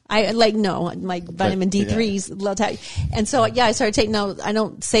 Yeah. I like vitamin D3's low tech. And so, I started taking, no, I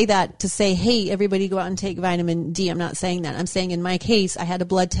don't say that to say, hey, everybody go out and take vitamin D. I'm not saying that. I'm saying in my case, I had a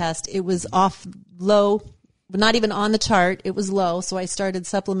blood test. It was off low, but not even on the chart. It was low. So I started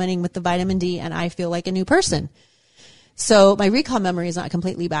supplementing with the vitamin D and I feel like a new person. So my recall memory is not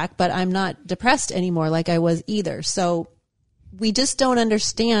completely back, but I'm not depressed anymore like I was either. So we just don't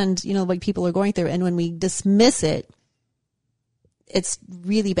understand, what people are going through. And when we dismiss it, it's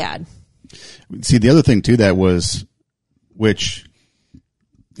really bad. See, the other thing too which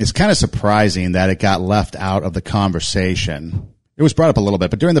is kind of surprising that it got left out of the conversation. It was brought up a little bit,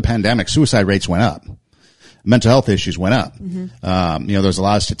 but during the pandemic, suicide rates went up. Mental health issues went up. Mm-hmm. There's a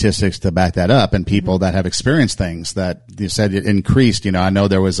lot of statistics to back that up, and people that have experienced things that you said it increased. I know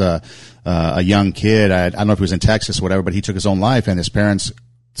there was a young kid. I don't know if he was in Texas or whatever, but he took his own life, and his parents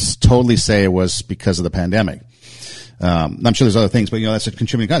totally say it was because of the pandemic. I'm sure there's other things, but that's a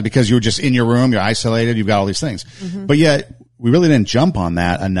contributing cause because you're just in your room, you're isolated, you've got all these things. Mm-hmm. But yet we really didn't jump on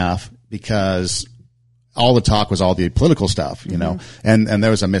that enough because all the talk was all the political stuff, mm-hmm. and there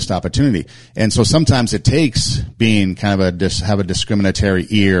was a missed opportunity. And so sometimes it takes being kind of have a discriminatory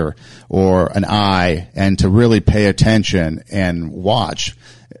ear or an eye and to really pay attention and watch,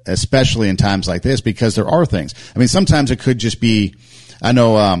 especially in times like this, because there are things. I mean, sometimes it could just be, I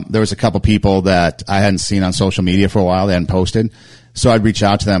know there was a couple people that I hadn't seen on social media for a while. They hadn't posted. So I'd reach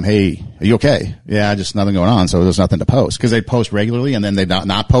out to them. Hey, are you okay? Yeah, just nothing going on. So there's nothing to post because they post regularly and then they're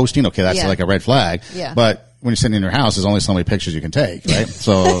not posting. Okay, that's like a red flag. Yeah. But when you're sitting in your house, there's only so many pictures you can take, right?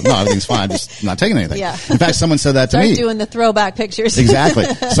 So no, everything's fine. Just not taking anything. Yeah. In fact, someone said that to me. Start doing the throwback pictures. Exactly.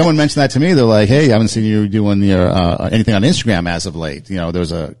 Someone mentioned that to me. They're like, hey, I haven't seen you doing your anything on Instagram as of late. There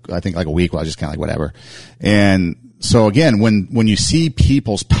was I think like a week where I was just kind of like whatever. And so again, when you see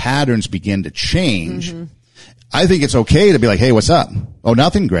people's patterns begin to change, mm-hmm. I think it's okay to be like, hey, what's up? Oh,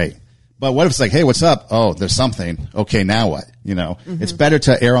 nothing, great. But what if it's like, hey, what's up? Oh, there's something. Okay, now what? Mm-hmm. It's better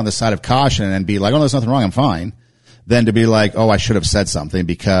to err on the side of caution and be like, oh, no, there's nothing wrong, I'm fine, than to be like, oh, I should have said something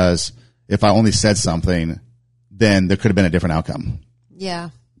because if I only said something, then there could have been a different outcome. Yeah.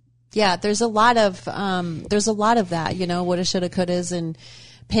 Yeah. There's a lot of that, woulda, shoulda, couldas, and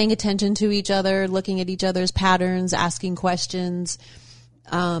paying attention to each other, looking at each other's patterns, asking questions,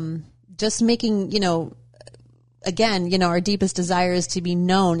 just making, again, our deepest desire is to be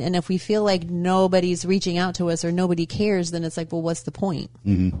known. And if we feel like nobody's reaching out to us or nobody cares, then it's like, well, what's the point?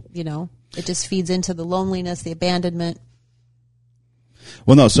 Mm-hmm. It just feeds into the loneliness, the abandonment.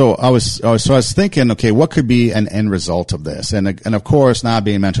 Well, no. So I was thinking, okay, what could be an end result of this? And of course, not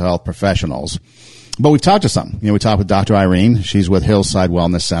being mental health professionals, but we've talked to some. We talked with Dr. Irene. She's with Hillside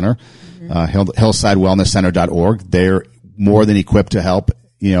Wellness Center, hillsidewellnesscenter.org. They're more than equipped to help,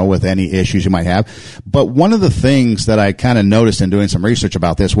 with any issues you might have. But one of the things that I kind of noticed in doing some research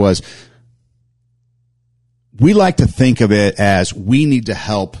about this was we like to think of it as we need to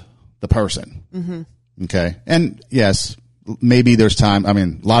help the person. Mm-hmm. Okay. And yes, maybe there's a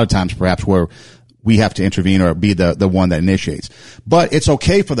lot of times perhaps where we have to intervene or be the one that initiates. But it's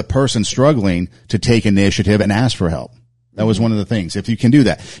okay for the person struggling to take initiative and ask for help. That was one of the things. If you can do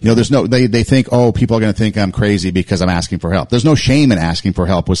that, they think, oh, people are going to think I'm crazy because I'm asking for help. There's no shame in asking for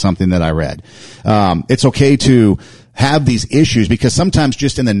help was something that I read. It's okay to have these issues because sometimes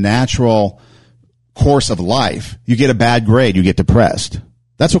just in the natural course of life, you get a bad grade, you get depressed.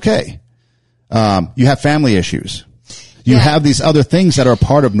 That's okay. You have family issues. You have these other things that are a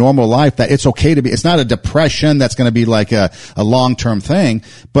part of normal life that it's okay to be. It's not a depression that's going to be like a long-term thing,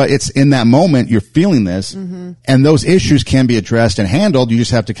 but it's in that moment you're feeling this, mm-hmm. and those issues can be addressed and handled. You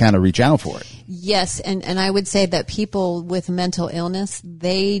just have to kind of reach out for it. Yes, and I would say that people with mental illness,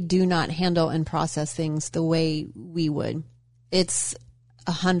 they do not handle and process things the way we would. It's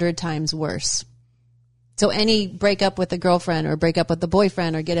 100 times worse. So any breakup with a girlfriend or break up with a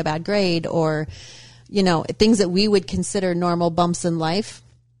boyfriend or get a bad grade or things that we would consider normal bumps in life,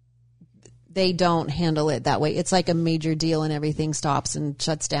 they don't handle it that way. It's like a major deal and everything stops and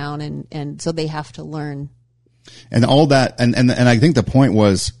shuts down. And so they have to learn. And all that. And I think the point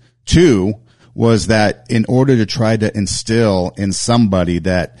was that in order to try to instill in somebody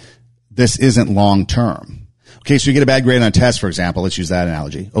that this isn't long term. Okay. So you get a bad grade on a test, for example. Let's use that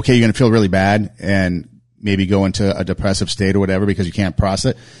analogy. Okay. You're going to feel really bad and maybe go into a depressive state or whatever because you can't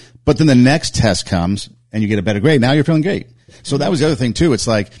process it. But then the next test comes and you get a better grade. Now you're feeling great. So that was the other thing too. It's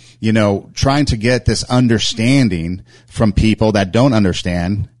like, trying to get this understanding from people that don't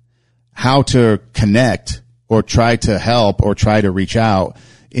understand how to connect or try to help or try to reach out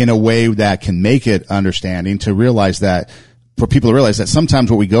in a way that can make it understanding to realize that for people to realize that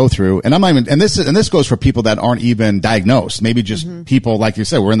sometimes what we go through, and I'm not even, and this goes for people that aren't even diagnosed, maybe just people, like you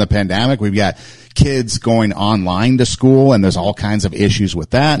said, we're in the pandemic, we've got kids going online to school, and there's all kinds of issues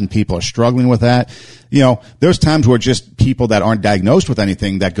with that, and people are struggling with that. There's times where just people that aren't diagnosed with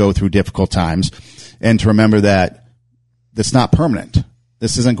anything that go through difficult times, and to remember that it's not permanent.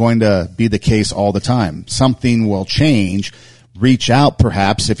 This isn't going to be the case all the time. Something will change. Reach out,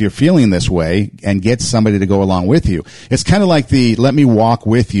 perhaps, if you're feeling this way, and get somebody to go along with you. It's kind of like let me walk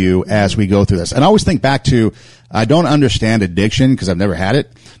with you as we go through this. And I always think back to, I don't understand addiction because I've never had it,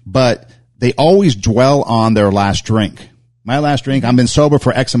 but they always dwell on their last drink. My last drink, I've been sober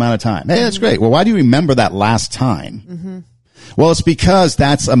for X amount of time. Hey, that's great. Well, why do you remember that last time? Well, it's because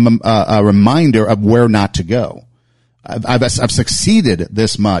that's a reminder of where not to go. I've succeeded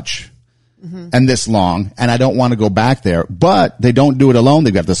this much and this long, and I don't want to go back there. But they don't do it alone.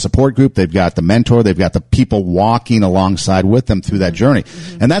 They've got the support group, they've got the mentor, they've got the people walking alongside with them through that journey.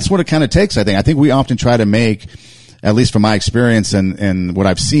 And that's what it kind of takes, I think. I think we often try to make, at least from my experience and what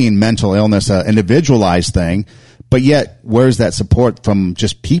I've seen, mental illness an individualized thing, but yet where's that support from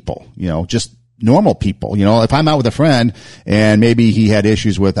just people, just normal people? If I'm out with a friend and maybe he had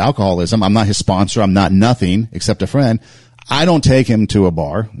issues with alcoholism, I'm not his sponsor, I'm not nothing except a friend, I don't take him to a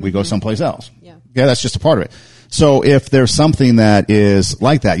bar. We go someplace else. Yeah, that's just a part of it. So if there's something that is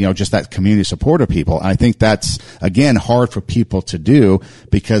like that, just that community support of people, I think that's, again, hard for people to do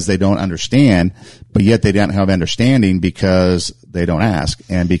because they don't understand, but yet they don't have understanding because they don't ask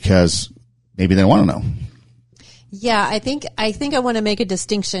and because maybe they don't want to know. Yeah, I think I want to make a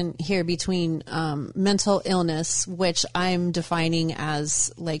distinction here between mental illness, which I'm defining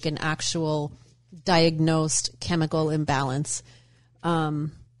as like an actual diagnosed chemical imbalance,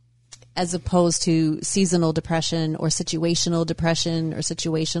 as opposed to seasonal depression or situational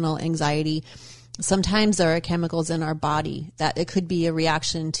anxiety. Sometimes there are chemicals in our body that it could be a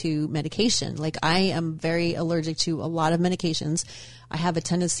reaction to medication. Like I am very allergic to a lot of medications. I have a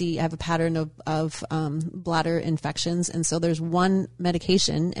pattern of bladder infections. And so there's one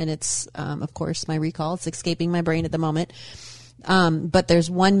medication, and it's, of course, my recall. It's escaping my brain at the moment. But there's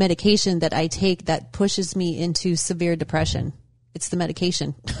one medication that I take that pushes me into severe depression. It's the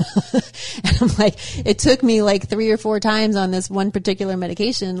medication. And I'm like, it took me like 3 or 4 times on this one particular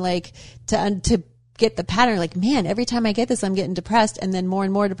medication, like to get the pattern. Like, man, every time I get this, I'm getting depressed, and then more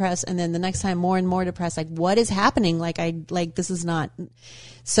and more depressed. And then the next time more and more depressed. Like, what is happening? This is not.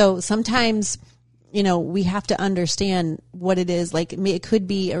 So sometimes, we have to understand what it is. Like, it could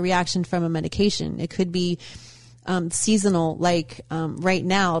be a reaction from a medication. It could be seasonal, right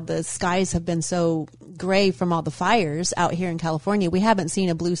now the skies have been so gray from all the fires out here in California. We haven't seen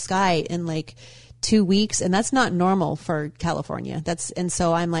a blue sky in like 2 weeks, and that's not normal for California. And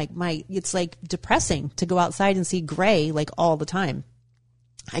so I'm like, it's like depressing to go outside and see gray like all the time.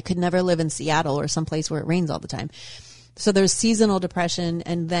 I could never live in Seattle or someplace where it rains all the time. So there's seasonal depression,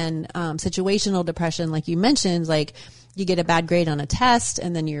 and then situational depression, like you mentioned, like you get a bad grade on a test,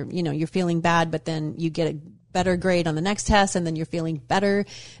 and then you're feeling bad, but then you get a better grade on the next test, and then you're feeling better.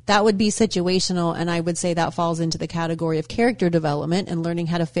 That would be situational, and I would say that falls into the category of character development and learning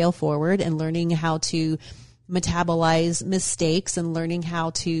how to fail forward and learning how to metabolize mistakes and learning how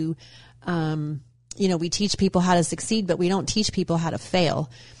to, we teach people how to succeed, but we don't teach people how to fail.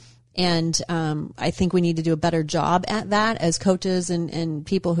 And I think we need to do a better job at that as coaches and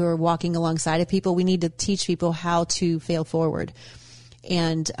people who are walking alongside of people. We need to teach people how to fail forward.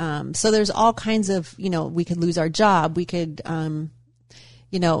 And so there's all kinds of, we could lose our job. We could,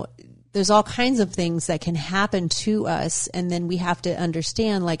 there's all kinds of things that can happen to us. And then we have to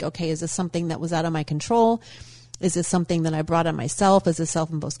understand, like, okay, is this something that was out of my control? Is this something that I brought on myself? Is this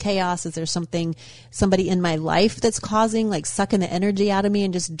self-imposed chaos? Is there somebody in my life that's causing, like, sucking the energy out of me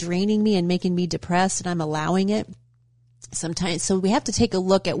and just draining me and making me depressed, and I'm allowing it sometimes? So we have to take a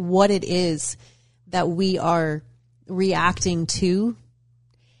look at what it is that we are reacting to.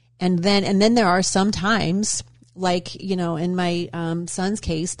 And then there are some times, like, in my son's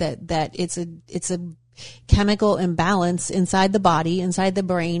case, that it's a chemical imbalance inside the body, inside the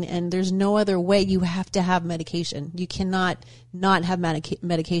brain, and there's no other way. You have to have medication. You cannot not have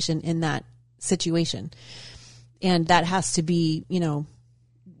medication in that situation. And that has to be,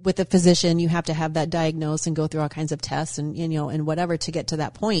 with a physician, you have to have that diagnosed and go through all kinds of tests and, and whatever to get to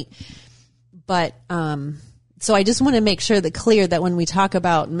that point. But, so I just want to make sure clear that when we talk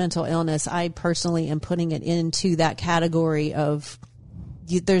about mental illness, I personally am putting it into that category of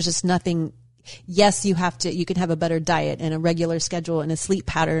there's just nothing. Yes, you can have a better diet and a regular schedule and a sleep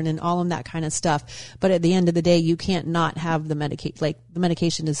pattern and all of that kind of stuff. But at the end of the day, you can't not have the medication. Like, the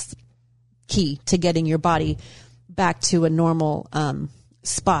medication is key to getting your body back to a normal,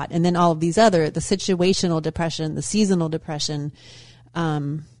 spot. And then all of these the situational depression, the seasonal depression,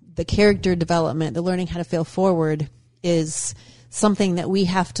 the character development, the learning how to fail forward is something that we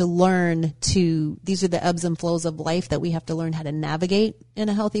have to learn these are the ebbs and flows of life that we have to learn how to navigate in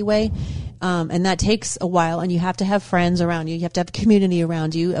a healthy way. And that takes a while, and you have to have friends around you. You have to have a community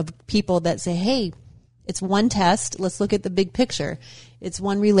around you of people that say, hey, it's one test. Let's look at the big picture. It's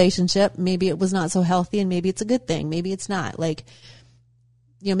one relationship. Maybe it was not so healthy, and maybe it's a good thing. Maybe it's not. Like,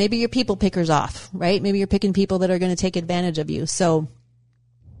 maybe you're people pickers off, right? Maybe you're picking people that are going to take advantage of you. So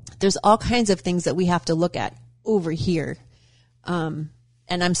there's all kinds of things that we have to look at over here. And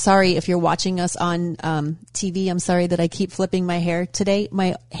I'm sorry if you're watching us on TV. I'm sorry that I keep flipping my hair today.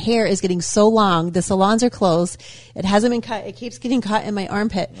 My hair is getting so long. The salons are closed. It hasn't been cut. It keeps getting caught in my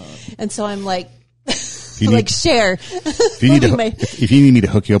armpit. And so I'm like, Cher. If you need me to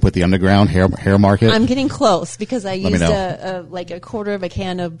hook you up with the underground hair market, I'm getting close because I used a quarter of a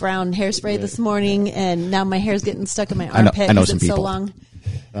can of brown hairspray this morning, and now my hair's getting stuck in my armpit I know because some it's people. so long.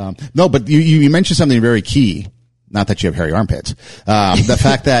 No, but you mentioned something very key. Not that you have hairy armpits. The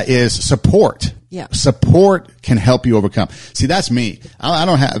fact that is support. Yeah. Support can help you overcome. See, that's me. I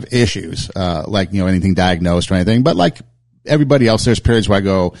don't have issues, like, anything diagnosed or anything, but like everybody else, there's periods where I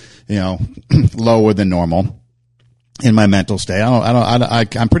go, lower than normal in my mental state.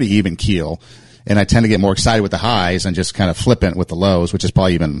 I'm pretty even keel, and I tend to get more excited with the highs and just kind of flippant with the lows, which is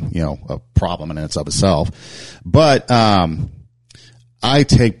probably even, a problem in and of itself. But, I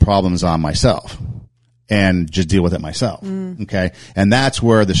take problems on myself and just deal with it myself. Okay. And that's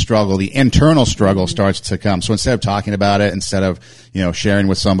where the internal struggle starts to come. So instead of talking about it, instead of, sharing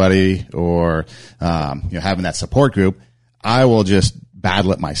with somebody or, having that support group, I will just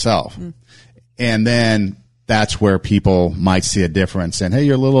battle it myself. And then that's where people might see a difference and, hey,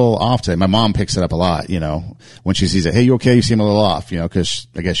 you're a little off today. My mom picks it up a lot, when she sees it. Hey, you okay? You seem a little off, cause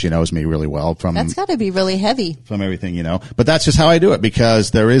I guess she knows me really well That's gotta be really heavy. From everything, but that's just how I do it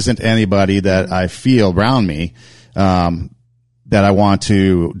because there isn't anybody that I feel around me, that I want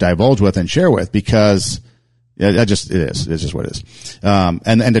to divulge with and share with because it is. It's just what it is.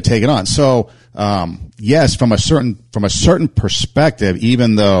 And to take it on. So, yes, from a certain perspective,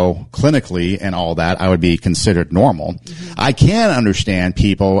 even though clinically and all that, I would be considered normal. I can understand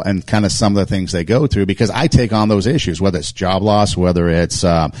people and kind of some of the things they go through because I take on those issues, whether it's job loss, whether it's,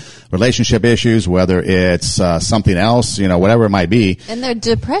 relationship issues, whether it's, something else, whatever it might be. And their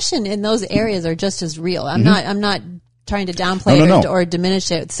depression in those areas are just as real. I'm not trying to downplay it or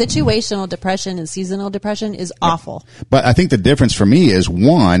diminish it. Situational depression and seasonal depression is awful. But I think the difference for me is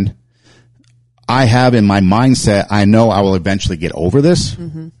one, I have in my mindset, I know I will eventually get over this.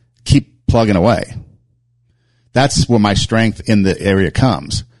 Keep plugging away. That's where my strength in the area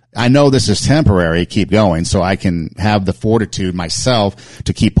comes. I know this is temporary. Keep going. So I can have the fortitude myself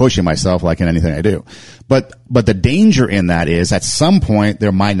to keep pushing myself like in anything I do. But the danger in that is at some point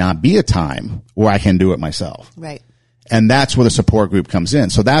there might not be a time where I can do it myself. Right. And that's where the support group comes in.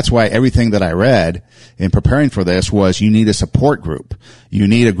 So that's why everything that I read in preparing for this was you need a support group. You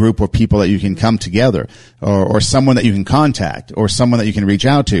need a group of people that you can come together or someone that you can contact or someone that you can reach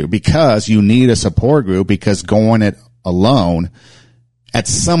out to because you need a support group because going it alone at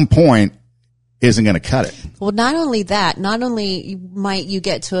some point isn't going to cut it. Well, not only might you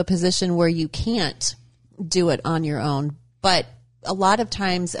get to a position where you can't do it on your own, but a lot of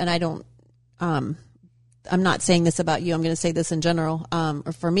times, and I'm not saying this about you. I'm going to say this in general.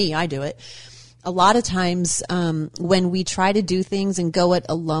 Or for me, I do it. A lot of times, when we try to do things and go it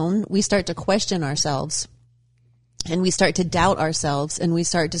alone, we start to question ourselves and we start to doubt ourselves and we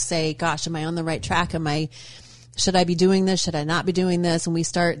start to say, gosh, am I on the right track? Should I be doing this? Should I not be doing this? And we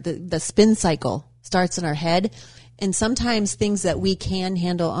start, the spin cycle starts in our head. And sometimes things that we can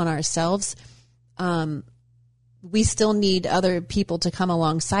handle on ourselves, we still need other people to come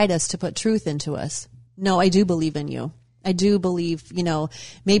alongside us to put truth into us. No, I do believe in you. I do believe,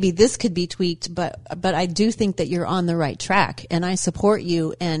 maybe this could be tweaked, but I do think that you're on the right track and I support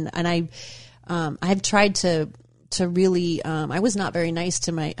you. And I've tried to really, I was not very nice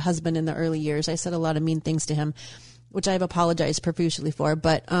to my husband in the early years. I said a lot of mean things to him, which I've apologized profusely for.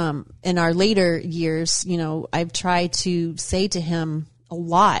 But, in our later years, I've tried to say to him a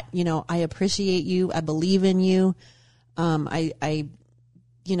lot, I appreciate you. I believe in you. I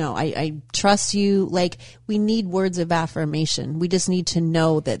trust you. Like, we need words of affirmation. We just need to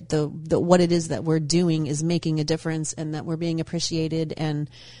know that the what it is that we're doing is making a difference and that we're being appreciated. And,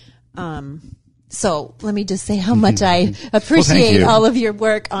 so let me just say how much I appreciate all of your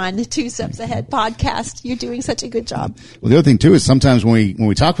work on Two Steps Ahead podcast. You're doing such a good job. Well, the other thing too is sometimes when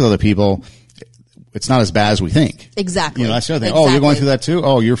we talk with other people, it's not as bad as we think. Exactly. You know, that's the other thing. Exactly. Oh, you're going through that too?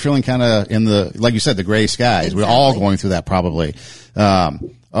 Oh, you're feeling kind of in the, like you said, the gray skies. Exactly. We're all going through that probably.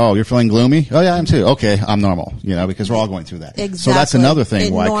 Oh, you're feeling gloomy? Oh, yeah, I am too. Okay, I'm normal, you know, because we're all going through that. Exactly. So that's another thing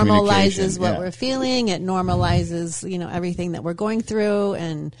it why normalizes what yeah. we're feeling. It normalizes, you know, everything that we're going through,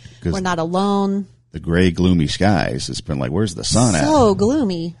 and 'Cause we're not alone. the gray, gloomy skies, it's been like, where's the sun at? So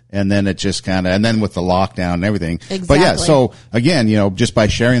gloomy. And then it just kind of, and then with the lockdown and everything. Exactly. But yeah, so again, you know, just by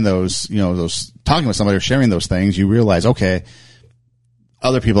sharing those, you know, those, talking with somebody or sharing those things, you realize, okay,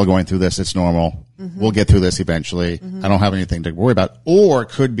 other people are going through this. It's normal. Mm-hmm. We'll get through this eventually. Mm-hmm. I don't have anything to worry about. Or it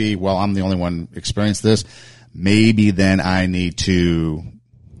could be, well, I'm the only one experiencing this. Maybe then I need to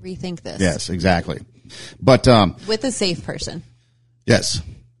rethink this. Yes, exactly. But, with a safe person. Yes.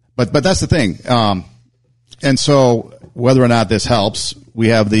 But that's the thing. And so whether or not this helps, we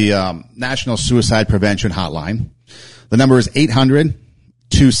have the, National Suicide Prevention Hotline. The number is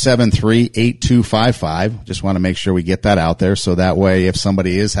 800-273-8255. Just want to make sure we get that out there. So that way, if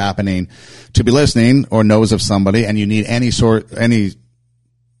somebody is happening to be listening or knows of somebody and you need any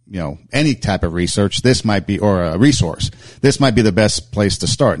type of research, this might be, or a resource, this might be the best place to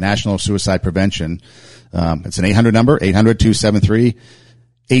start. National Suicide Prevention. It's an 800 number,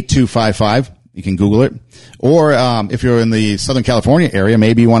 800-273-8255. You can Google it. Or, if you're in the Southern California area,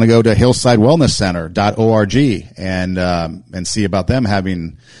 maybe you want to go to hillsidewellnesscenter.org and see about them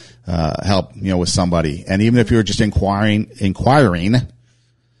having, help, you know, with somebody. And even if you're just inquiring, you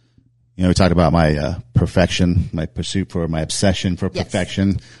know, we talked about my, perfection, my pursuit for my obsession for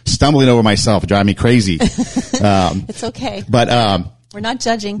perfection, stumbling over myself, driving me crazy. It's okay. But, we're not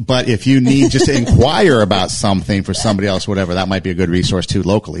judging. But if you need just to inquire about something for somebody else, whatever, that might be a good resource too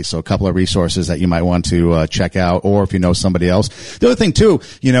locally. So a couple of resources that you might want to check out, or if you know somebody else. The other thing too,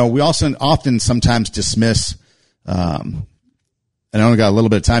 you know, we also often sometimes dismiss, and I only got a little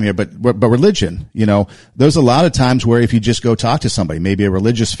bit of time here, but religion, you know, there's a lot of times where if you just go talk to somebody, maybe a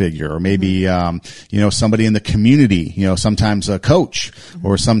religious figure, or maybe, you know, somebody in the community, you know, sometimes a coach,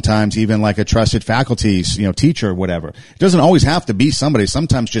 or sometimes even like a trusted faculty, you know, teacher, whatever. It doesn't always have to be somebody.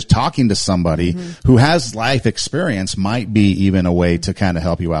 Sometimes just talking to somebody who has life experience might be even a way to kind of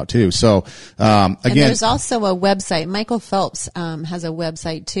help you out too. So, again. And there's also a website. Michael Phelps, has a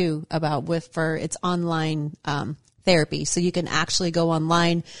website too for its online, therapy. So you can actually go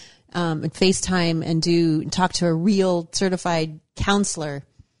online, and FaceTime and talk to a real certified counselor,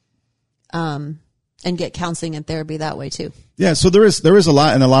 and get counseling and therapy that way too. Yeah. So there is a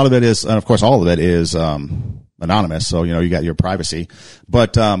lot, and a lot of it is, and of course all of it is, anonymous. So, you know, you got your privacy,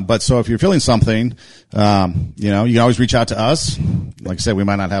 but so if you're feeling something, you know, you can always reach out to us. Like I said, we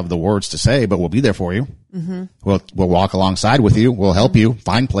might not have the words to say, but we'll be there for you. Mm-hmm. We'll walk alongside with you. We'll help you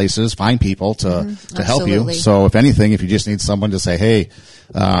find places, find people to help you. So if anything, if you just need someone to say, hey,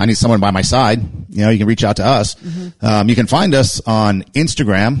 I need someone by my side, you know, you can reach out to us. Mm-hmm. You can find us on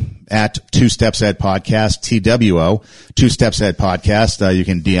Instagram at 2 Steps Ed Podcast, TWO, 2 Steps Ed Podcast. You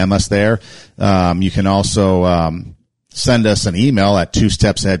can DM us there. You can also, send us an email at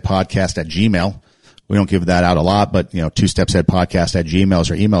 2stepsedpodcast@gmail.com. We don't give that out a lot, but, you know, 2stepsedpodcast@gmail is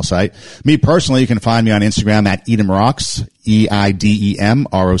our email site. Me personally, you can find me on Instagram at EidemRocks,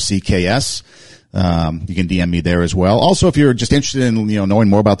 EIDEMROCKS. You can DM me there as well. Also, if you're just interested in, you know, knowing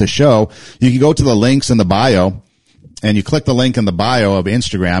more about the show, you can go to the links in the bio, and you click the link in the bio of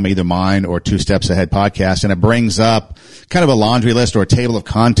Instagram, either mine or 2 Steps Ahead Podcast, and it brings up kind of a laundry list or a table of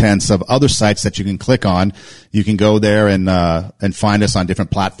contents of other sites that you can click on. You can go there and find us on different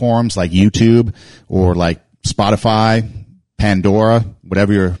platforms like YouTube or like Spotify, Pandora,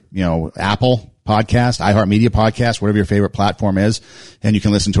 whatever your, you know, Apple Podcast, iHeartMedia Podcast, whatever your favorite platform is. And you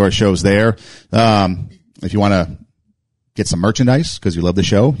can listen to our shows there. If you want to get some merchandise because you love the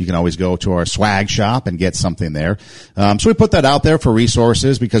show, you can always go to our swag shop and get something there. So we put that out there for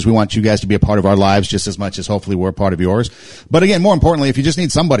resources because we want you guys to be a part of our lives just as much as hopefully we're a part of yours. But again, more importantly, if you just need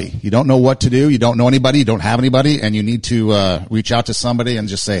somebody, you don't know what to do, you don't know anybody, you don't have anybody, and you need to reach out to somebody and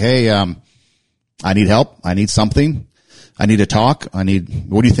just say, hey, I need help, I need something, I need to talk, what do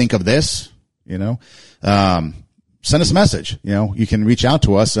you think of this? You know, send us a message. You know, you can reach out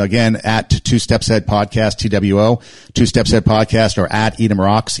to us again at 2 Steps Ahead Podcast, TWO, 2 Steps Ahead Podcast, or at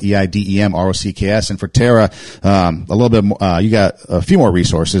EidemRocks, EIDEMROCKS. And for Tara, a little bit more, you got a few more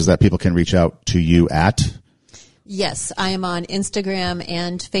resources that people can reach out to you at. Yes, I am on Instagram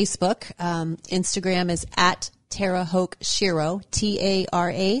and Facebook. Instagram is at Tara Hoke Shiro,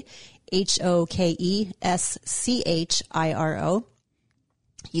 TARAHOKESCHIRO.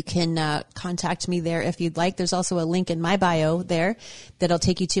 You can contact me there if you'd like. There's also a link in my bio there that'll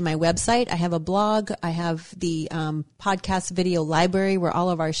take you to my website. I have a blog. I have the podcast video library where all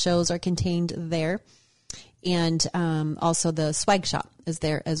of our shows are contained there. And also the swag shop is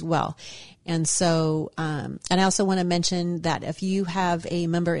there as well. And so, and I also want to mention that if you have a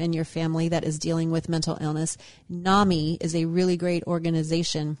member in your family that is dealing with mental illness, NAMI is a really great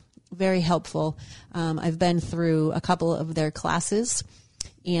organization, very helpful. I've been through a couple of their classes,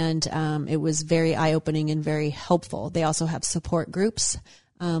 and it was very eye-opening and very helpful. They also have support groups,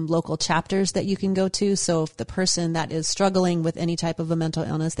 local chapters that you can go to. So if the person that is struggling with any type of a mental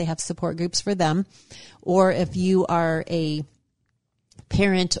illness, they have support groups for them. Or if you are a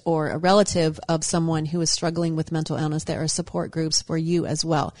parent or a relative of someone who is struggling with mental illness, there are support groups for you as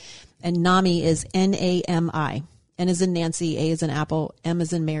well. And NAMI is NAMI. N is in Nancy, A is in Apple, M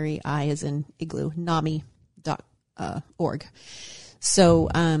is in Mary, I is in Igloo, NAMI.org. So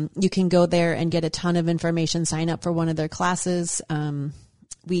you can go there and get a ton of information, sign up for one of their classes.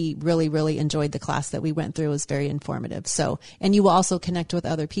 We really, really enjoyed the class that we went through. It was very informative. So, and you will also connect with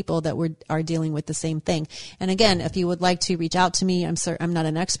other people that are dealing with the same thing. And again, if you would like to reach out to me, I'm not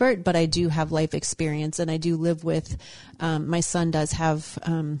an expert, but I do have life experience, and I do live with, my son does have,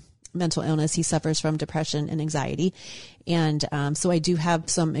 mental illness. He suffers from depression and anxiety. And, so I do have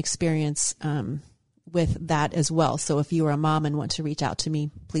some experience, with that as well. So if you are a mom and want to reach out to me,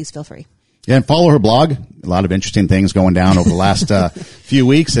 please feel free. Yeah, and follow her blog. A lot of interesting things going down over the last few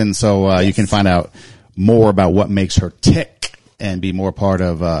weeks. And so Yes. you can find out more about what makes her tick and be more part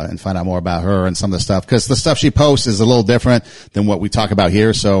of and find out more about her and some of the stuff. Because the stuff she posts is a little different than what we talk about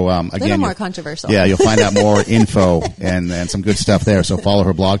here. So again, a little more controversial. Yeah, you'll find out more info and some good stuff there. So follow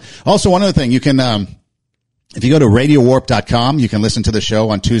her blog. Also, one other thing, you can if you go to radiowarp.com, you can listen to the show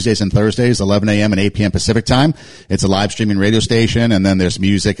on Tuesdays and Thursdays, 11 a.m. and 8 p.m. Pacific time. It's a live streaming radio station, and then there's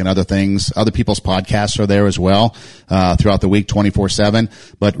music and other things. Other people's podcasts are there as well, throughout the week, 24/7.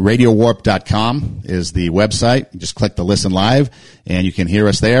 But radiowarp.com is the website. You just click the listen live, and you can hear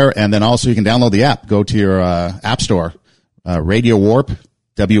us there. And then also you can download the app. Go to your app store, Radio Warp,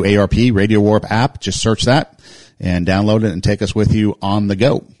 WARP, Radio Warp app. Just search that and download it and take us with you on the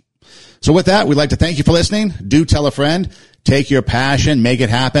go. So with that, we'd like to thank you for listening. Do tell a friend. Take your passion. Make it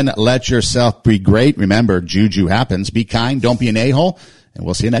happen. Let yourself be great. Remember, juju happens. Be kind. Don't be an a-hole. And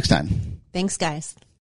we'll see you next time. Thanks, guys.